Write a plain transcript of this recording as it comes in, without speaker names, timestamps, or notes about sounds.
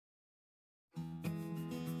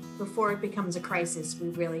before it becomes a crisis, we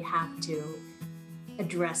really have to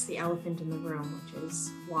address the elephant in the room, which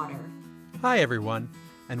is water. Hi, everyone,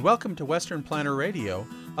 and welcome to Western Planner Radio,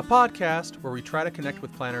 a podcast where we try to connect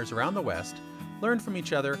with planners around the West, learn from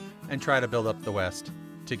each other, and try to build up the West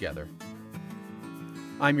together.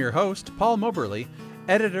 I'm your host, Paul Moberly,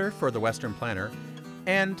 editor for the Western Planner,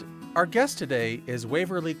 and our guest today is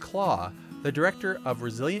Waverly Claw, the Director of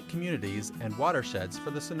Resilient Communities and Watersheds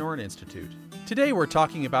for the Sonoran Institute. Today we're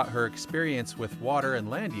talking about her experience with water and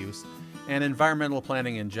land use and environmental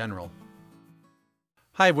planning in general.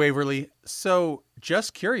 Hi, Waverly. So,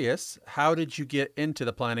 just curious, how did you get into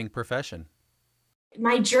the planning profession?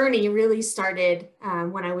 My journey really started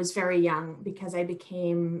when I was very young because I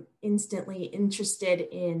became instantly interested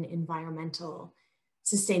in environmental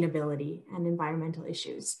sustainability and environmental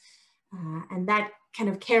issues. And that kind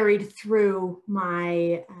of carried through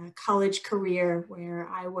my college career, where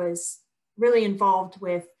I was really involved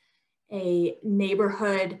with a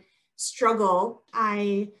neighborhood struggle.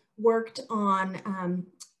 I worked on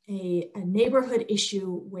a neighborhood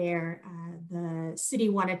issue where the city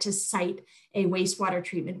wanted to site a wastewater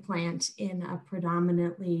treatment plant in a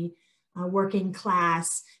predominantly working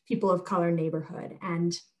class, people of color neighborhood.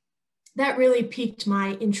 And that really piqued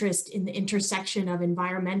my interest in the intersection of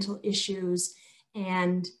environmental issues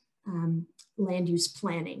and land use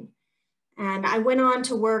planning. And I went on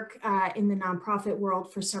to work in the nonprofit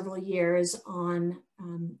world for several years on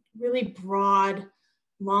really broad,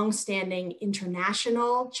 longstanding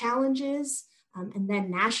international challenges, and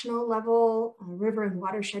then national level river and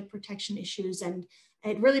watershed protection issues. And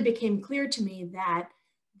it really became clear to me that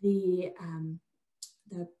the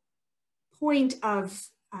point of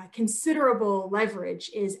considerable leverage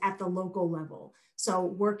is at the local level. So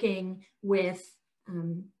working with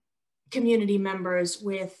community members,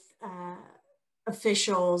 with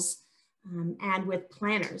officials, and with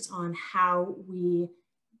planners on how we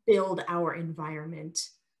build our environment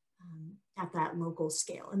at that local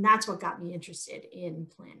scale. And that's what got me interested in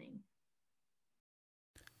planning.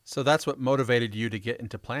 So that's what motivated you to get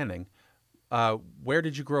into planning. Where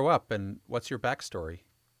did you grow up and what's your backstory?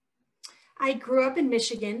 I grew up in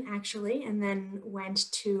Michigan, actually, and then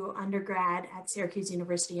went to undergrad at Syracuse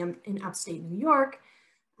University in upstate New York.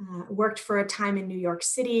 Worked for a time in New York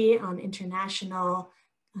City on international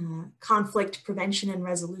conflict prevention and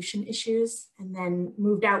resolution issues, and then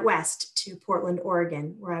moved out west to Portland,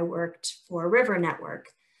 Oregon, where I worked for River Network,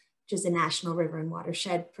 which is a national river and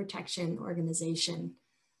watershed protection organization.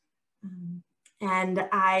 And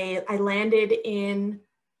I landed in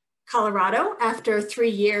Colorado after 3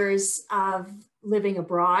 years of living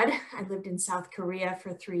abroad. I lived in South Korea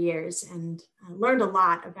for 3 years and learned a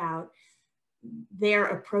lot about their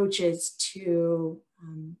approaches to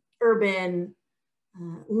urban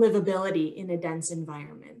livability in a dense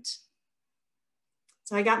environment.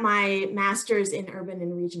 So I got my master's in urban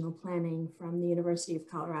and regional planning from the University of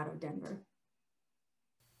Colorado, Denver.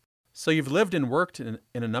 So you've lived and worked in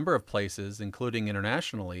a number of places, including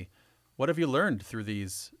internationally. What have you learned through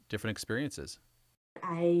these different experiences?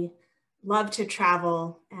 I love to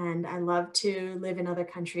travel and I love to live in other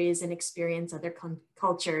countries and experience other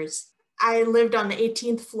cultures. I lived on the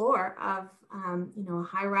 18th floor of a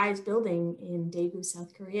high-rise building in Daegu,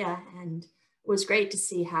 South Korea, and it was great to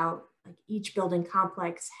see how each building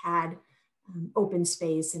complex had open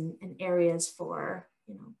space and areas for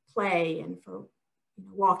play and for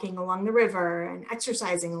walking along the river and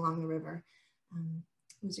exercising along the river.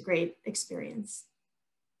 It was a great experience.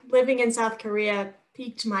 Living in South Korea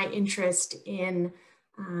piqued my interest in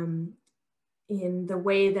the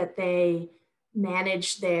way that they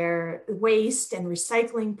manage their waste and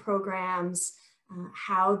recycling programs,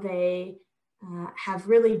 how they have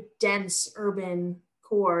really dense urban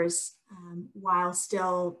cores while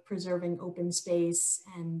still preserving open space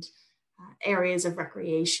and areas of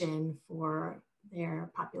recreation for their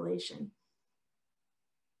population.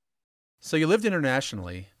 So you lived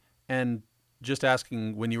internationally, and just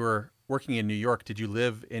asking, when you were working in New York, did you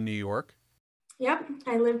live in New York? Yep,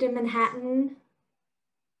 I lived in Manhattan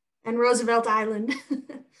and Roosevelt Island.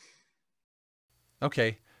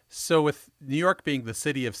 Okay, so with New York being the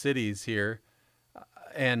city of cities here,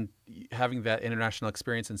 and having that international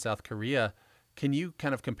experience in South Korea, can you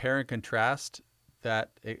kind of compare and contrast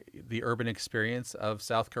the urban experience of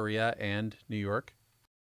South Korea and New York?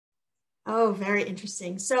 Oh, very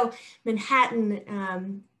interesting. So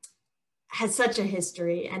Manhattan has such a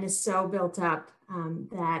history and is so built up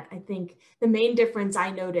that I think the main difference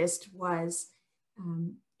I noticed was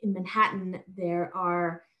in Manhattan, there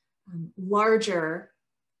are larger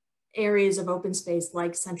areas of open space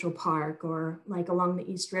like Central Park or like along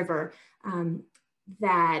the East River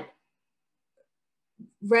that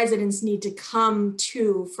residents need to come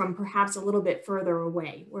to from perhaps a little bit further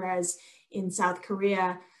away. Whereas in South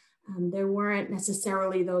Korea, there weren't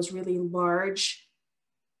necessarily those really large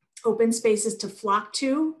open spaces to flock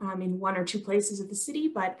to in one or two places of the city,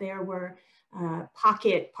 but there were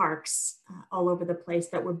pocket parks all over the place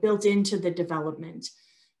that were built into the development.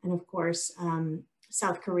 And of course,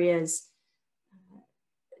 South Korea's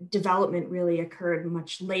development really occurred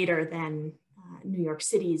much later than New York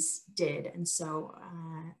City's did. And so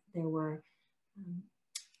there were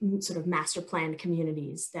sort of master planned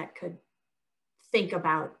communities that could think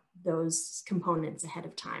about those components ahead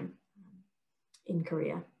of time in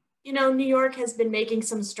Korea. You know, New York has been making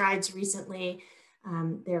some strides recently.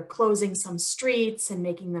 They're closing some streets and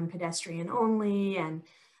making them pedestrian only, and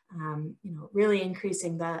you know, really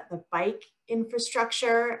increasing the bike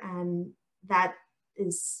infrastructure, and that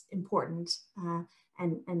is important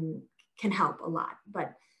and can help a lot.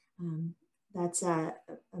 But that's a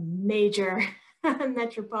major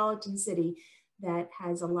metropolitan city that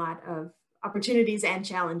has a lot of opportunities and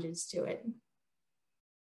challenges to it.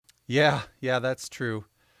 Yeah, that's true.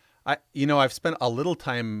 I've spent a little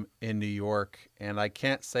time in New York, and I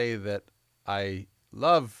can't say that I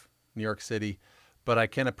love New York City, but I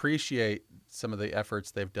can appreciate some of the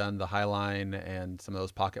efforts they've done, the High Line and some of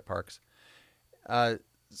those pocket parks.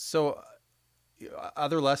 So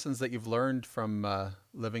other lessons that you've learned from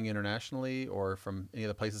living internationally or from any of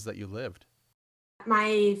the places that you lived?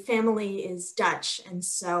 My family is Dutch, and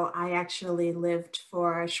so I actually lived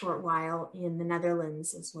for a short while in the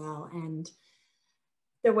Netherlands as well. And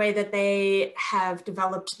the way that they have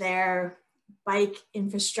developed their bike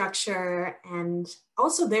infrastructure and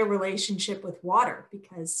also their relationship with water,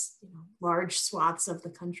 because you know, large swaths of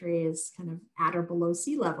the country is kind of at or below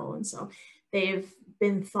sea level. And so they've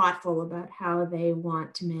been thoughtful about how they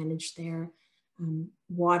want to manage their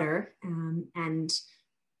water and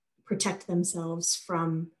protect themselves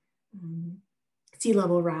from sea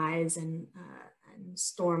level rise and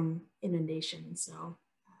storm inundation. So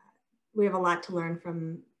we have a lot to learn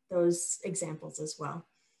from those examples as well.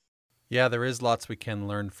 Yeah, there is lots we can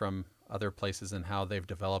learn from other places and how they've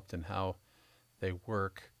developed and how they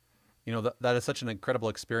work. You know, that is such an incredible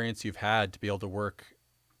experience you've had to be able to work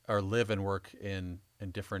or live and work in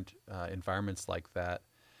different environments like that.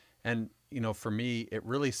 And, you know, for me, it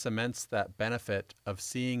really cements that benefit of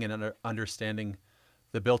seeing and understanding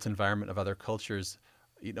the built environment of other cultures.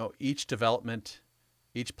 You know, each development,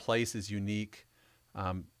 each place is unique.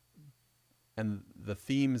 And the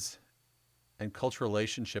themes and cultural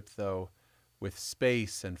relationship, though, with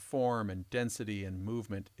space and form and density and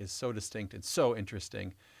movement is so distinct and so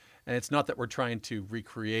interesting. And it's not that we're trying to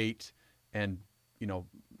recreate and, you know,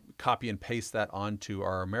 copy and paste that onto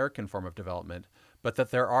our American form of development, but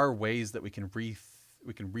that there are ways that we can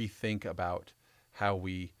rethink about how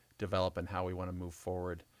we develop and how we want to move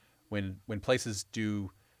forward when places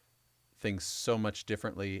do things so much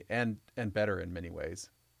differently and better in many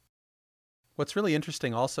ways. What's really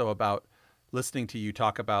interesting also about listening to you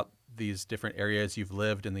talk about these different areas you've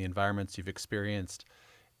lived and the environments you've experienced,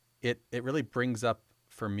 it really brings up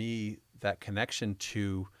for me that connection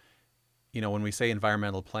to, you know, when we say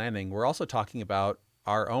environmental planning, we're also talking about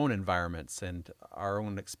our own environments and our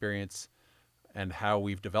own experience and how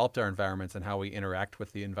we've developed our environments and how we interact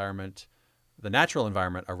with the environment, the natural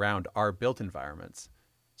environment around our built environments.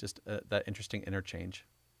 Just that interesting interchange.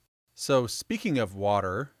 So speaking of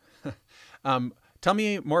water, tell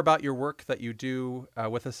me more about your work that you do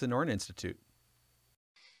with the Sonoran Institute.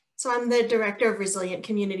 So I'm the Director of Resilient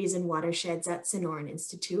Communities and Watersheds at Sonoran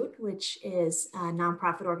Institute, which is a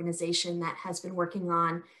nonprofit organization that has been working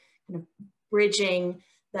on kind of bridging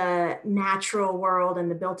the natural world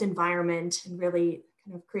and the built environment and really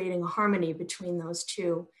kind of creating a harmony between those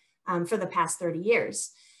two for the past 30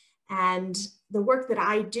 years. And the work that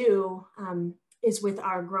I do is with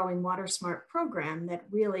our Growing Water Smart program that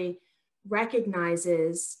really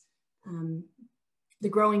recognizes the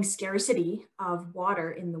growing scarcity of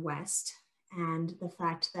water in the West and the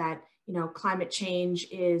fact that, you know, climate change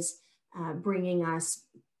is bringing us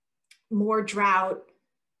more drought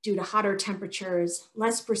due to hotter temperatures,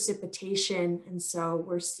 less precipitation. And so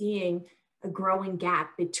we're seeing a growing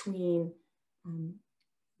gap between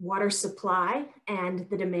water supply and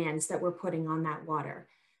the demands that we're putting on that water.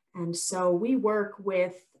 And so we work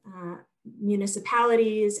with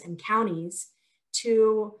municipalities and counties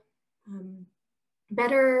to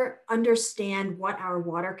better understand what our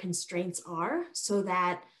water constraints are so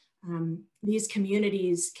that these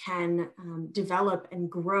communities can develop and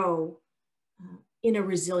grow in a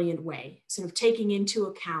resilient way, sort of taking into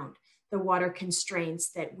account the water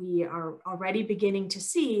constraints that we are already beginning to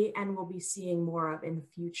see and will be seeing more of in the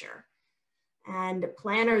future. And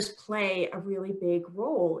planners play a really big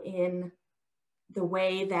role in the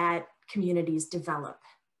way that communities develop,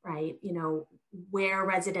 right? You know, where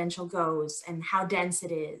residential goes and how dense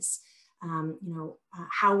it is,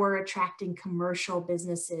 how we're attracting commercial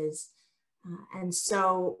businesses. And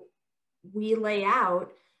so we lay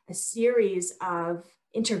out a series of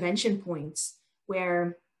intervention points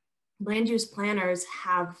where land use planners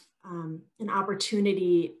have an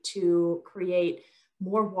opportunity to create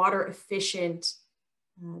more water efficient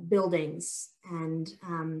buildings and,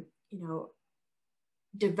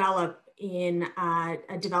 develop in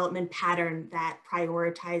a development pattern that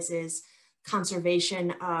prioritizes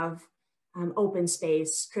conservation of open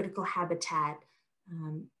space, critical habitat,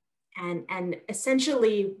 and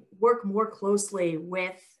essentially work more closely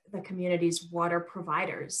with the community's water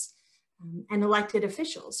providers and elected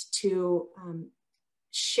officials to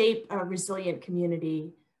shape a resilient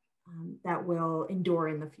community that will endure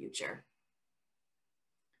in the future.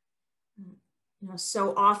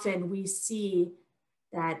 So often we see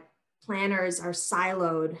that planners are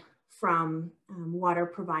siloed from water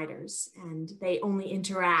providers, and they only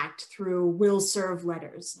interact through will serve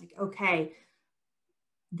letters. Like, okay,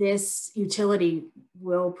 this utility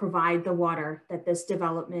will provide the water that this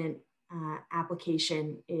development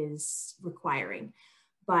application is requiring.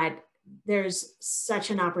 But there's such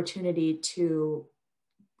an opportunity to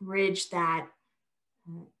bridge that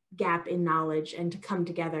gap in knowledge and to come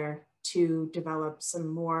together to develop some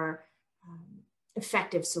more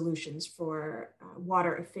effective solutions for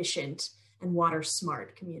water efficient and water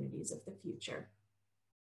smart communities of the future.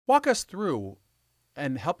 Walk us through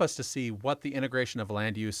and help us to see what the integration of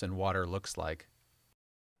land use and water looks like.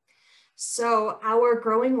 So our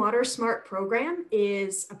Growing Water Smart program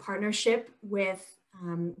is a partnership with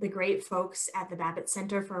the great folks at the Babbitt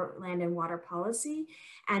Center for Land and Water Policy.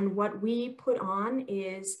 And what we put on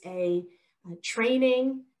is a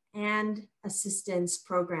training and assistance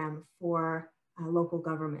program for local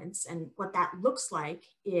governments. And what that looks like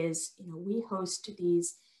is, we host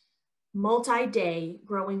these multi-day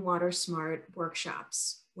Growing Water Smart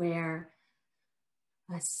workshops where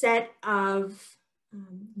a set of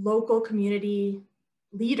local community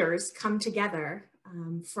leaders come together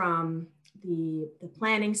from the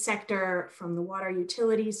planning sector, from the water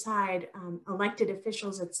utility side, elected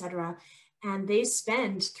officials, et cetera. And they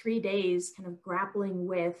spend 3 days kind of grappling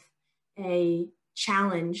with a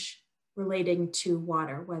challenge relating to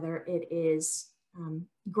water, whether it is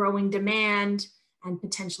growing demand and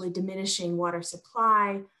potentially diminishing water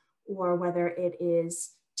supply, or whether it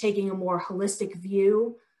is taking a more holistic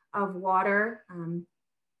view of water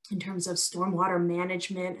in terms of stormwater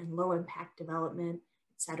management and low impact development,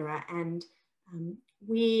 et cetera. And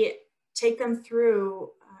we take them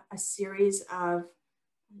through a series of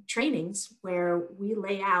trainings where we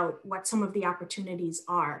lay out what some of the opportunities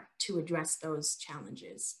are to address those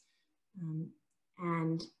challenges.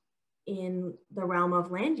 And in the realm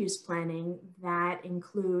of land use planning, that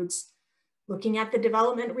includes looking at the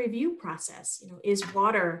development review process. Is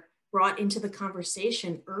water brought into the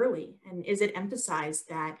conversation early? And is it emphasized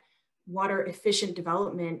that water efficient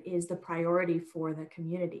development is the priority for the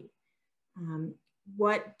community?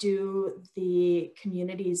 What do the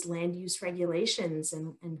community's land use regulations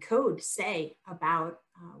and code say about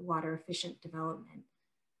water efficient development?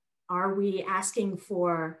 Are we asking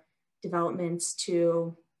for developments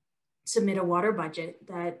to submit a water budget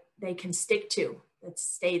that they can stick to, that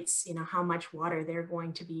states, how much water they're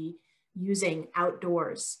going to be using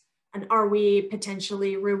outdoors? And are we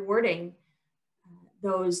potentially rewarding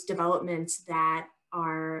those developments that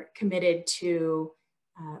are committed to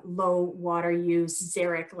low water use,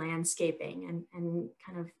 xeric landscaping, and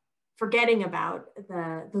kind of forgetting about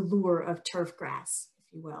the lure of turf grass,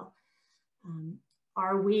 if you will?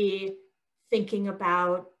 Are we thinking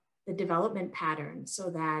about the development pattern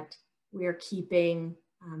so that we're keeping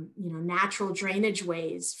natural drainage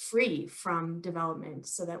ways free from development,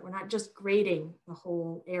 so that we're not just grading the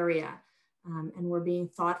whole area, and we're being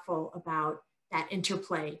thoughtful about that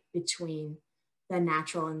interplay between the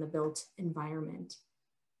natural and the built environment?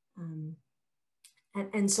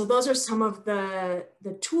 And so those are some of the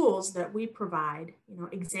tools that we provide,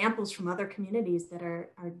 examples from other communities that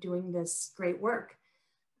are doing this great work.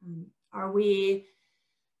 Are we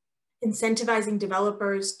incentivizing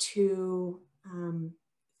developers to,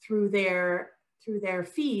 through their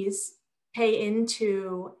fees, pay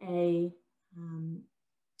into a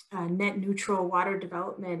net neutral water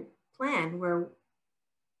development plan where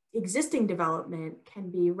existing development can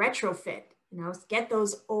be retrofit, get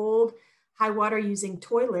those old high water using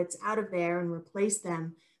toilets out of there and replace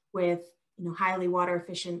them with highly water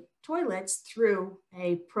efficient toilets through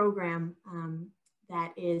a program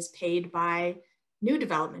that is paid by new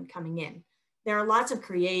development coming in. There are lots of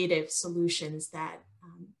creative solutions that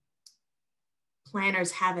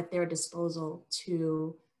planners have at their disposal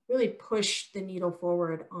to really push the needle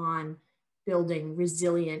forward on building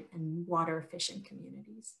resilient and water efficient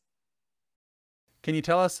communities. Can you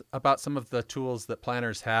tell us about some of the tools that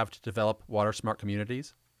planners have to develop water smart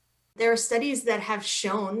communities? There are studies that have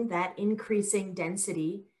shown that increasing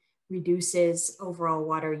density reduces overall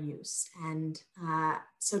water use. And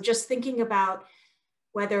so just thinking about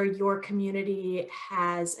whether your community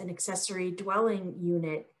has an accessory dwelling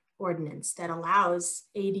unit ordinance that allows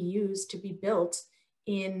ADUs to be built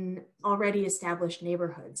in already established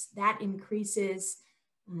neighborhoods, that increases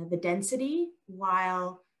the density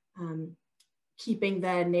while keeping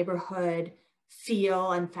the neighborhood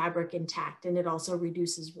feel and fabric intact. And it also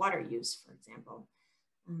reduces water use, for example.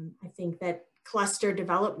 I think that cluster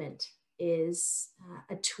development is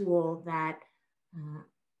a tool that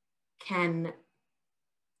can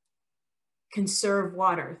conserve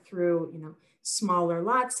water through, smaller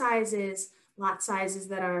lot sizes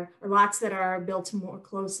that are, or lots that are built more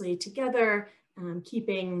closely together,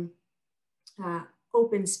 keeping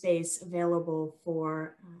open space available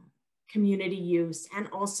for community use and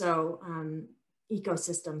also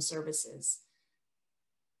ecosystem services.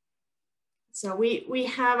 So we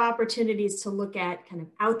have opportunities to look at kind of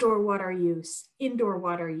outdoor water use, indoor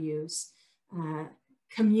water use,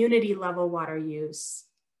 community level water use.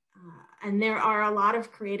 And there are a lot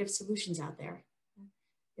of creative solutions out there.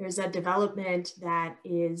 There's a development that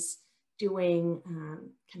is doing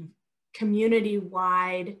kind of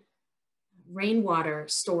community-wide rainwater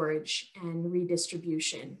storage and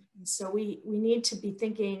redistribution. And so we need to be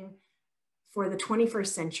thinking for the 21st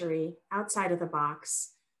century outside of the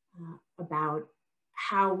box about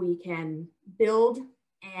how we can build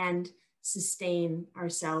and sustain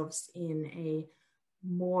ourselves in a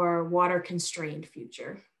more water constrained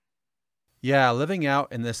future. Yeah, living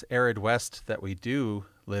out in this arid West that we do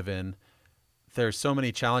live in, there's so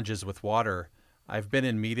many challenges with water. I've been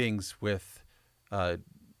in meetings with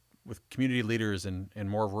community leaders in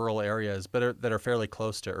more rural areas, but that are fairly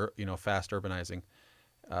close to fast urbanizing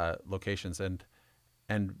locations, and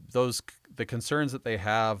the concerns that they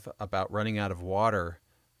have about running out of water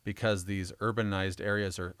because these urbanized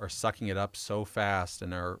areas are sucking it up so fast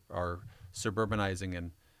and are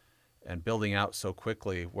suburbanizing and building out so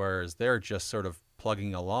quickly, whereas they're just sort of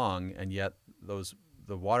plugging along, and yet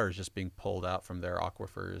the water is just being pulled out from their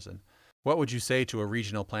aquifers. And what would you say to a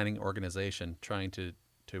regional planning organization trying to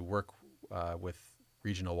work with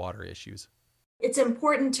regional water issues? It's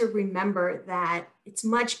important to remember that it's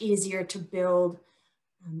much easier to build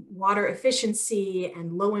water efficiency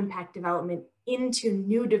and low impact development into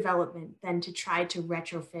new development than to try to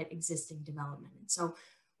retrofit existing development. And so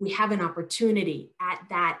we have an opportunity at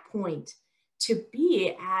that point to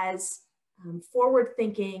be as forward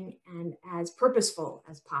thinking and as purposeful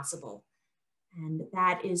as possible. And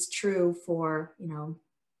that is true for,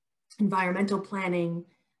 environmental planning,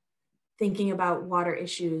 thinking about water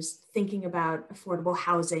issues, thinking about affordable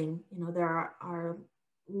housing. There are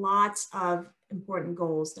lots of important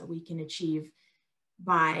goals that we can achieve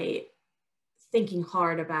by thinking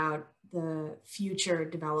hard about the future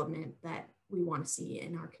development that we want to see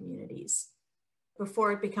in our communities.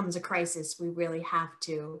 Before it becomes a crisis, we really have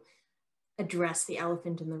to address the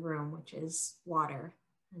elephant in the room, which is water.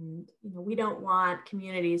 And we don't want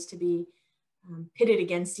communities to be pitted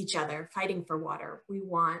against each other, fighting for water. We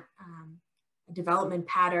want a development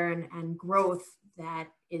pattern and growth that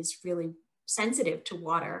is really sensitive to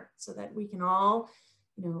water, so that we can all,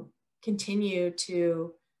 continue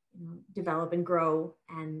to, develop and grow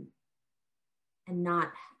and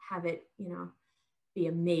not have it, be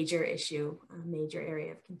a major issue, a major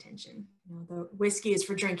area of contention. The whiskey is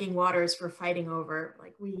for drinking, water is for fighting over.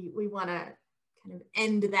 Like we want to kind of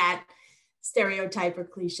end that stereotype or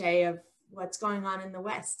cliche of what's going on in the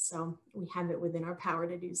West. So we have it within our power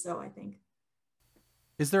to do so, I think.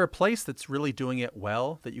 Is there a place that's really doing it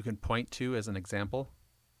well that you can point to as an example?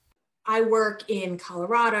 I work in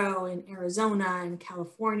Colorado, in Arizona, in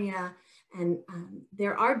California, and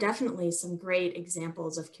there are definitely some great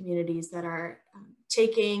examples of communities that are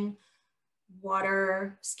taking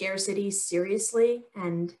water scarcity seriously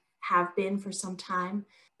and have been for some time.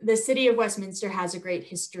 The city of Westminster has a great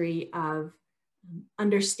history of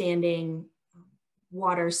understanding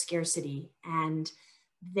water scarcity, and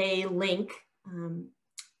they link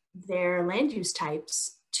their land use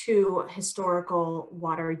types to historical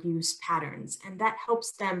water use patterns. And that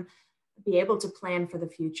helps them be able to plan for the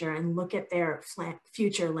future and look at their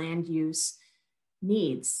future land use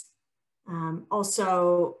needs.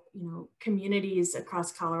 Also, communities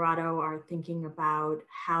across Colorado are thinking about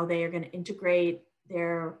how they are going to integrate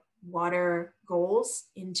their water goals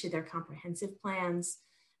into their comprehensive plans,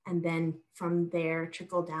 and then from there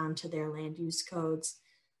trickle down to their land use codes.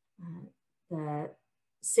 The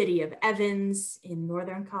city of Evans in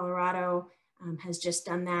northern Colorado has just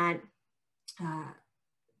done that.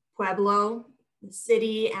 Pueblo, the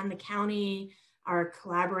city and the county are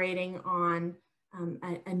collaborating on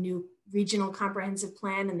a new regional comprehensive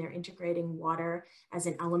plan, and they're integrating water as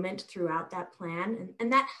an element throughout that plan.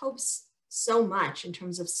 And that helps so much in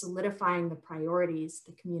terms of solidifying the priorities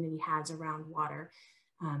the community has around water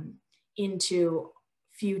into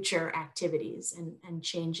future activities and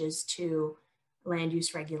changes to land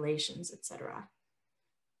use regulations, et cetera.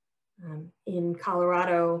 In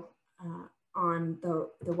Colorado, on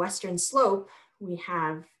the western slope, we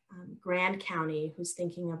have Grand County, who's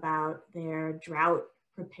thinking about their drought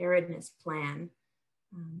preparedness plan,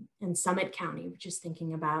 and Summit County, which is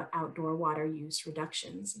thinking about outdoor water use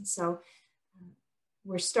reductions. And so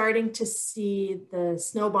we're starting to see the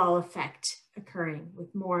snowball effect occurring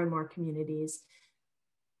with more and more communities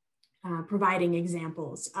providing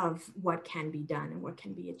examples of what can be done and what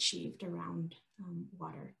can be achieved around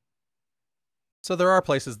water. So there are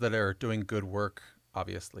places that are doing good work,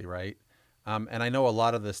 obviously, right? And I know a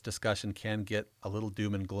lot of this discussion can get a little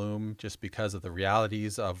doom and gloom just because of the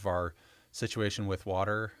realities of our situation with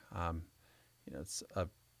water. It's a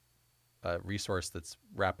resource that's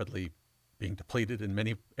rapidly being depleted in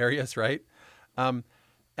many areas, right? And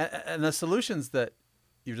the solutions that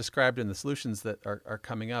you described and the solutions that are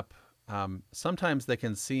coming up, sometimes they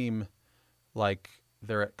can seem like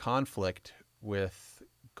they're at conflict with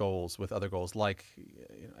other goals like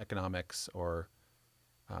economics or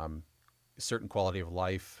certain quality of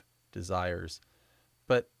life desires.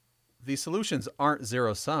 But these solutions aren't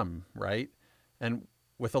zero sum, right? And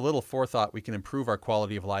with a little forethought, we can improve our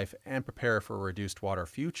quality of life and prepare for a reduced water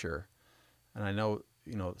future. And I know,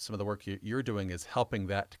 some of the work you're doing is helping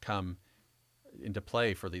that to come into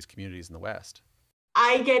play for these communities in the West.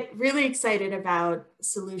 I get really excited about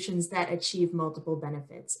solutions that achieve multiple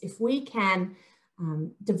benefits. If we can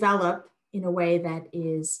develop in a way that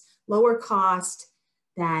is lower cost,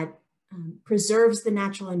 that preserves the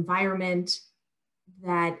natural environment,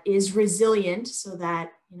 that is resilient so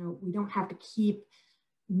that we don't have to keep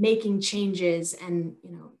making changes and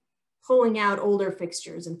pulling out older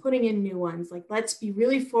fixtures and putting in new ones. Like, let's be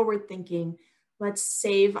really forward thinking. Let's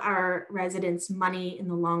save our residents money in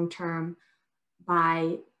the long term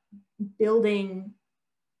by building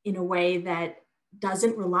in a way that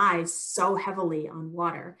doesn't rely so heavily on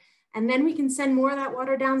water. And then we can send more of that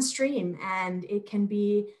water downstream, and it can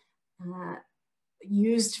be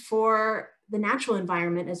used for the natural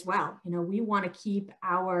environment as well. We want to keep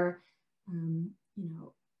our,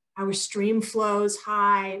 our stream flows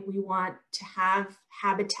high. We want to have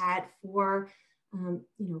habitat for,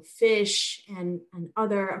 fish and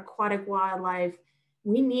other aquatic wildlife.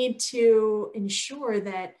 We need to ensure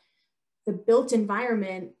that the built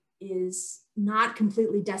environment is not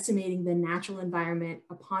completely decimating the natural environment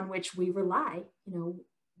upon which we rely.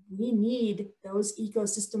 We need those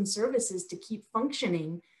ecosystem services to keep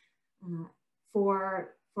functioning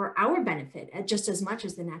for our benefit just as much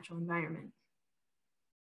as the natural environment.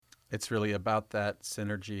 It's really about that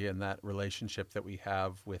synergy and that relationship that we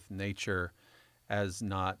have with nature as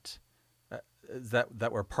not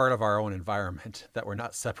that we're part of our own environment, that we're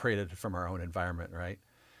not separated from our own environment, right?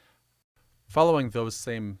 Following those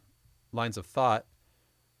same lines of thought,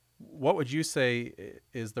 what would you say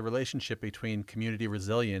is the relationship between community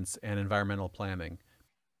resilience and environmental planning?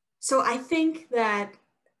 So I think that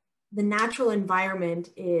the natural environment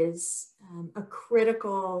is a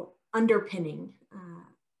critical underpinning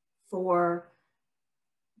for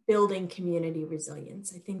building community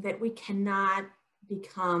resilience. I think that we cannot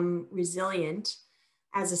become resilient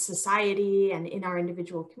as a society and in our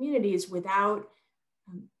individual communities without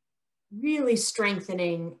really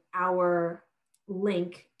strengthening our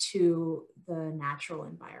link to the natural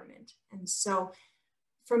environment. And so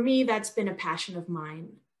for me, that's been a passion of mine.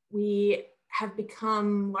 We have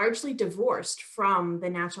become largely divorced from the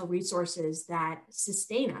natural resources that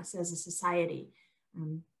sustain us as a society.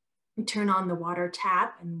 We turn on the water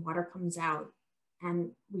tap and water comes out,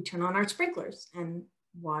 and we turn on our sprinklers and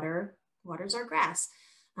waters our grass.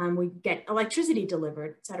 We get electricity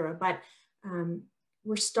delivered, et cetera. But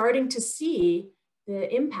we're starting to see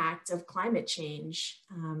the impact of climate change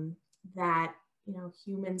that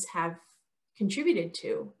humans have contributed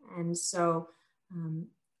to. And so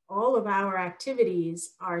all of our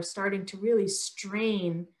activities are starting to really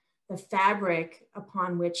strain the fabric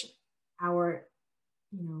upon which our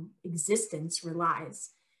existence relies.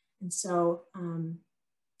 And so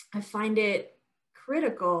I find it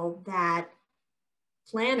critical that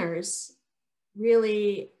planners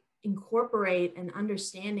really incorporate an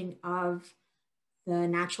understanding of the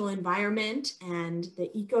natural environment and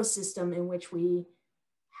the ecosystem in which we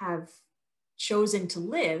have chosen to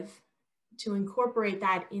live, to incorporate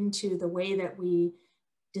that into the way that we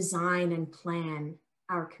design and plan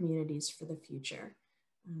our communities for the future.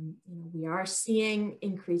 We are seeing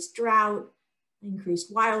increased drought,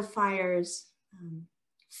 increased wildfires,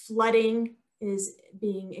 flooding is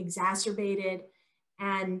being exacerbated,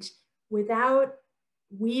 and without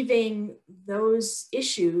weaving those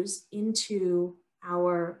issues into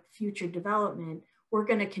our future development, we're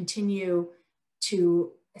going to continue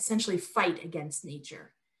to essentially fight against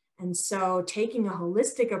nature. And so taking a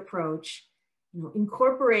holistic approach,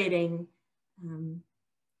 incorporating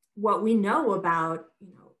what we know about,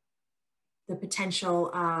 the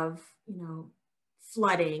potential of,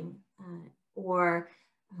 flooding or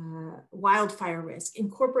wildfire risk,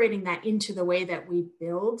 incorporating that into the way that we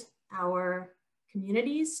build our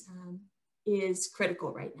communities is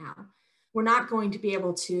critical right now. We're not going to be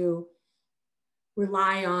able to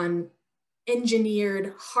rely on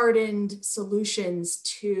engineered, hardened solutions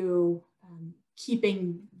to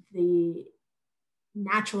keeping the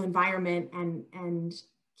natural environment and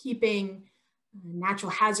keeping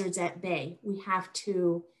natural hazards at bay. We have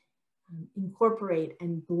to incorporate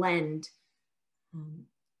and blend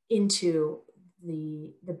into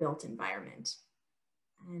the built environment.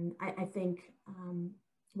 And I think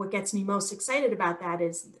what gets me most excited about that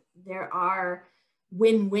is there are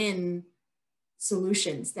win-win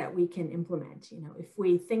solutions that we can implement. If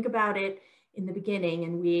we think about it in the beginning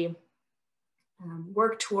and we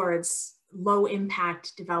work towards low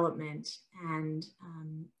impact development and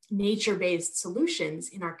nature-based solutions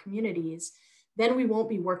in our communities, then we won't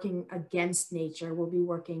be working against nature, we'll be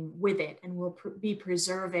working with it, and we'll be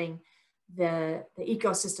preserving the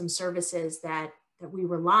ecosystem services that we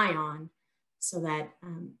rely on so that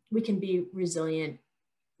we can be resilient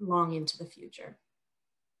long into the future.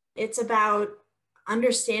 It's about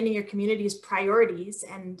understanding your community's priorities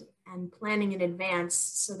and planning in advance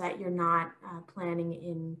so that you're not planning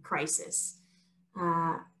in crisis.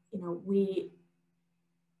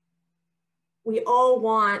 We all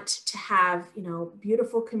want to have,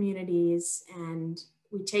 beautiful communities, and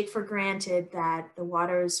we take for granted that the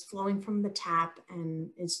water is flowing from the tap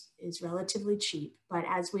and is relatively cheap. But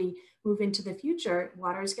as we move into the future,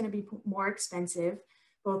 water is going to be more expensive,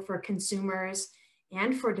 both for consumers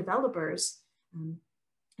and for developers.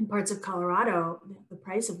 In parts of Colorado, the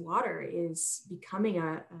price of water is becoming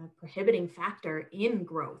a prohibiting factor in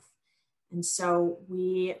growth. And so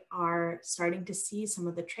we are starting to see some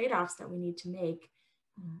of the trade-offs that we need to make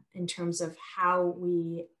in terms of how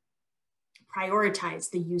we prioritize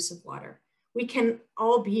the use of water. We can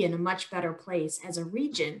all be in a much better place as a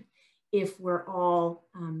region if we're all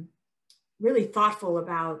really thoughtful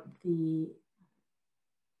about the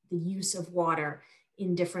use of water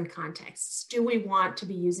in different contexts. Do we want to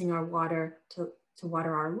be using our water to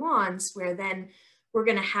water our lawns, where then we're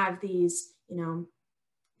going to have these,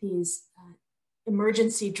 these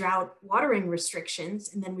emergency drought watering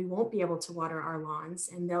restrictions, and then we won't be able to water our lawns,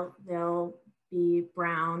 and they'll be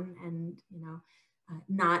brown and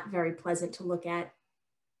not very pleasant to look at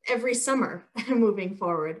every summer moving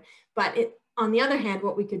forward. But on the other hand,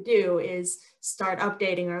 what we could do is start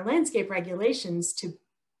updating our landscape regulations to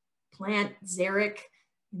plant xeric,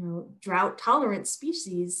 drought tolerant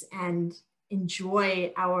species and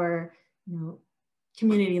enjoy our,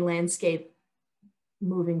 community landscape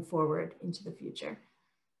moving forward into the future.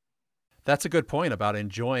 That's a good point about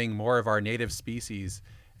enjoying more of our native species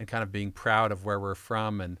and kind of being proud of where we're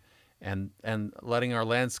from and letting our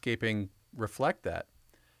landscaping reflect that.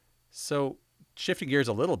 So shifting gears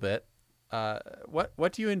a little bit,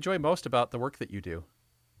 what do you enjoy most about the work that you do?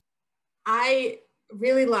 I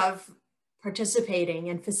really love participating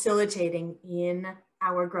and facilitating in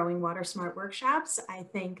our Growing Water Smart workshops. I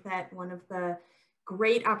think that one of the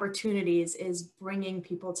great opportunities is bringing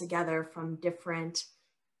people together from different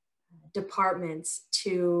departments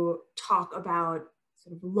to talk about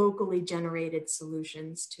sort of locally generated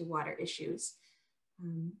solutions to water issues.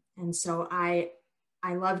 And so I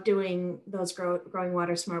love doing those Growing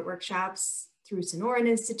Water Smart workshops through Sonoran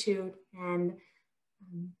Institute. And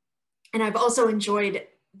I've also enjoyed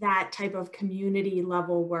that type of community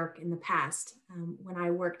level work in the past. When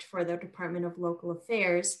I worked for the Department of Local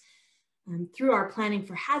Affairs, through our Planning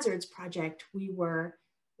for Hazards project, we were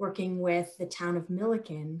working with the town of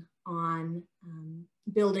Milliken on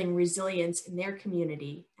building resilience in their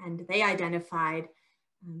community. And they identified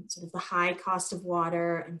sort of the high cost of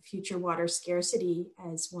water and future water scarcity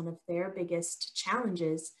as one of their biggest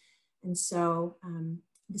challenges. And so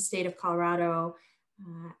the state of Colorado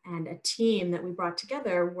and a team that we brought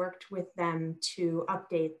together worked with them to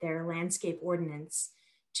update their landscape ordinance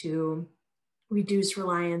to reduce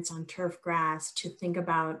reliance on turf grass, to think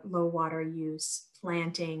about low water use,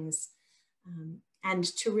 plantings, and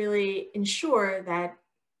to really ensure that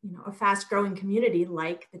a fast growing community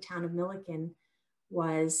like the town of Milliken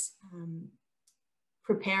was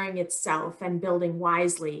preparing itself and building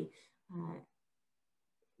wisely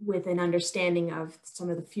with an understanding of some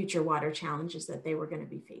of the future water challenges that they were going to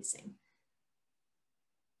be facing.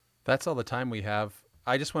 That's all the time we have.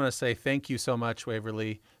 I just want to say thank you so much,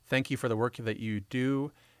 Waverly. Thank you for the work that you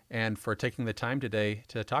do and for taking the time today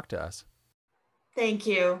to talk to us. Thank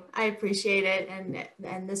you. I appreciate it.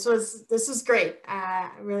 And this was great. I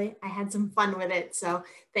had some fun with it. So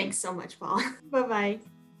thanks so much, Paul. Bye-bye.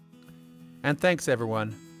 And thanks,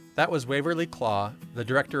 everyone. That was Waverly Claw, the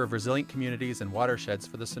Director of Resilient Communities and Watersheds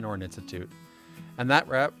for the Sonoran Institute. And that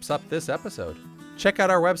wraps up this episode. Check out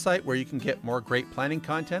our website where you can get more great planning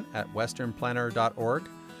content at westernplanner.org.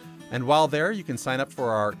 And while there, you can sign up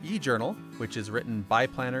for our e-journal, which is written by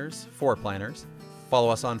planners for planners. Follow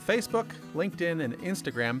us on Facebook, LinkedIn, and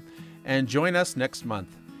Instagram, and join us next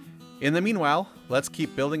month. In the meanwhile, let's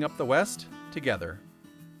keep building up the West together.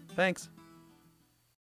 Thanks.